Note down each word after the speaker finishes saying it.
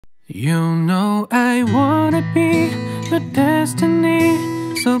You know I wanna be your destiny,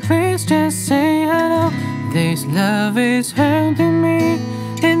 so please just say hello. This love is hurting me,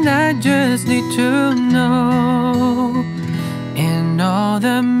 and I just need to know. And all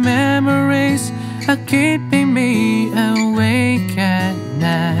the memories are keeping me awake at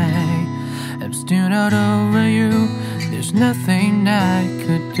night. I'm still not over you, there's nothing I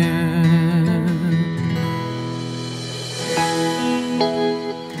could do.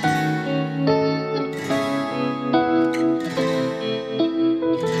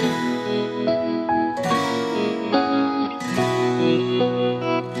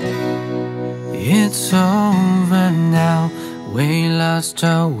 It's over now, we lost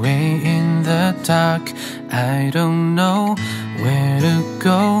our way in the dark. I don't know where to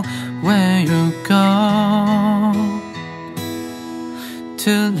go, where you go.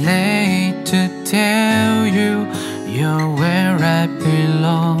 Too late to tell you, you're where I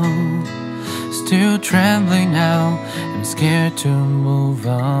belong. Still trembling now, I'm scared to move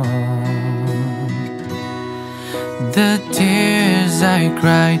on. The tears I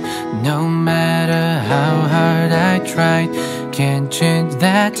cried, no matter how hard I tried, can't change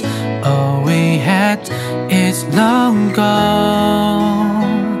that. All we had is long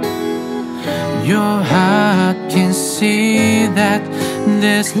gone. Your heart can see that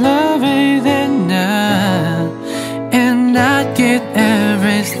this love ain't enough, and I'd give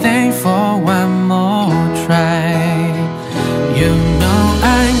everything for one more try. You know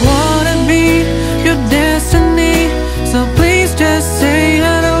I wanna be your destiny, so please just say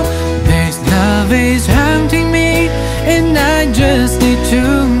hello. This love is haunting me, and I just need to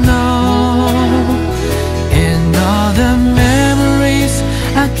know. And all the memories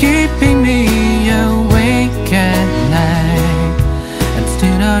are keeping me awake at night. I'm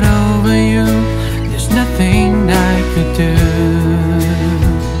still not over you, there's nothing I could do.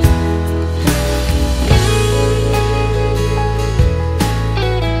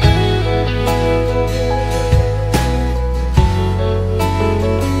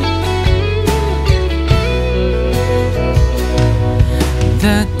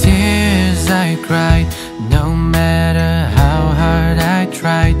 The tears I cried, no matter how hard I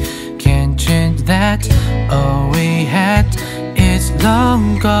tried, can't change that. All we had is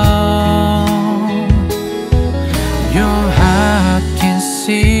long gone. Your heart can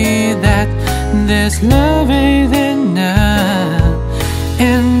see that this love ain't